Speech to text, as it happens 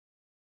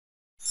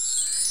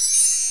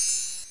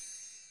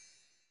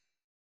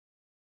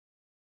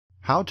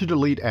How to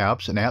delete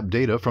apps and app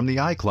data from the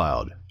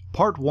iCloud.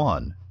 Part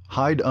 1.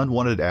 Hide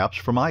unwanted apps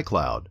from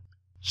iCloud.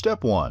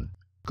 Step 1.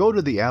 Go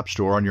to the App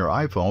Store on your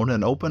iPhone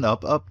and open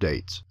up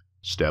Updates.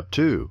 Step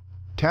 2.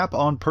 Tap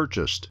on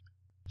Purchased.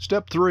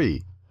 Step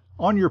 3.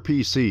 On your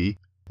PC,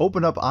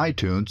 open up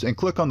iTunes and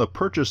click on the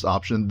Purchase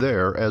option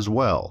there as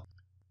well.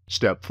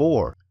 Step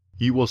 4.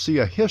 You will see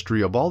a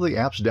history of all the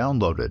apps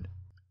downloaded.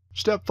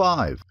 Step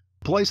 5.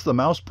 Place the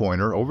mouse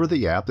pointer over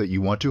the app that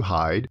you want to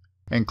hide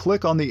and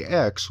click on the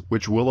X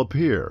which will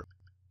appear.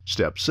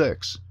 Step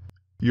 6.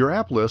 Your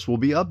app list will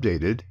be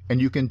updated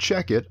and you can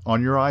check it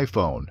on your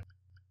iPhone.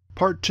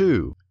 Part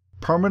 2.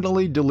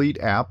 Permanently delete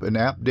app and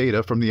app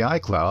data from the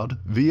iCloud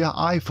via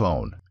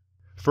iPhone.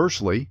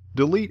 Firstly,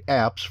 delete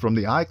apps from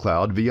the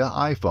iCloud via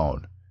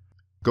iPhone.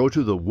 Go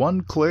to the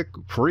one-click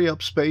Free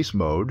Up Space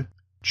mode,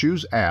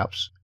 choose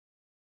Apps,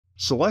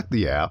 select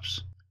the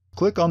apps,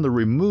 click on the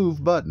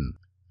Remove button.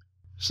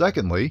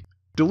 Secondly,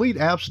 delete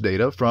apps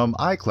data from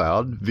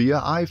iCloud via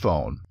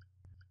iPhone.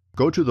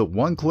 Go to the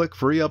one-click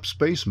Free Up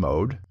Space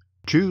mode,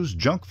 choose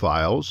Junk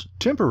Files,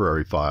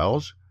 Temporary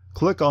Files,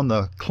 click on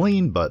the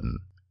Clean button.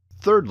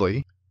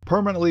 Thirdly,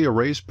 permanently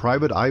erase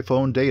private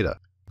iPhone data.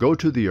 Go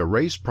to the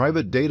Erase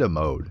Private Data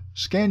mode,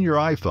 scan your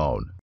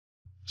iPhone,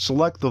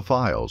 select the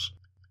files,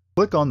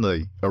 click on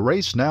the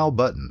Erase Now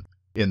button.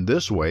 In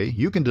this way,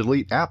 you can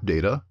delete app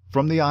data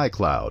from the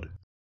iCloud.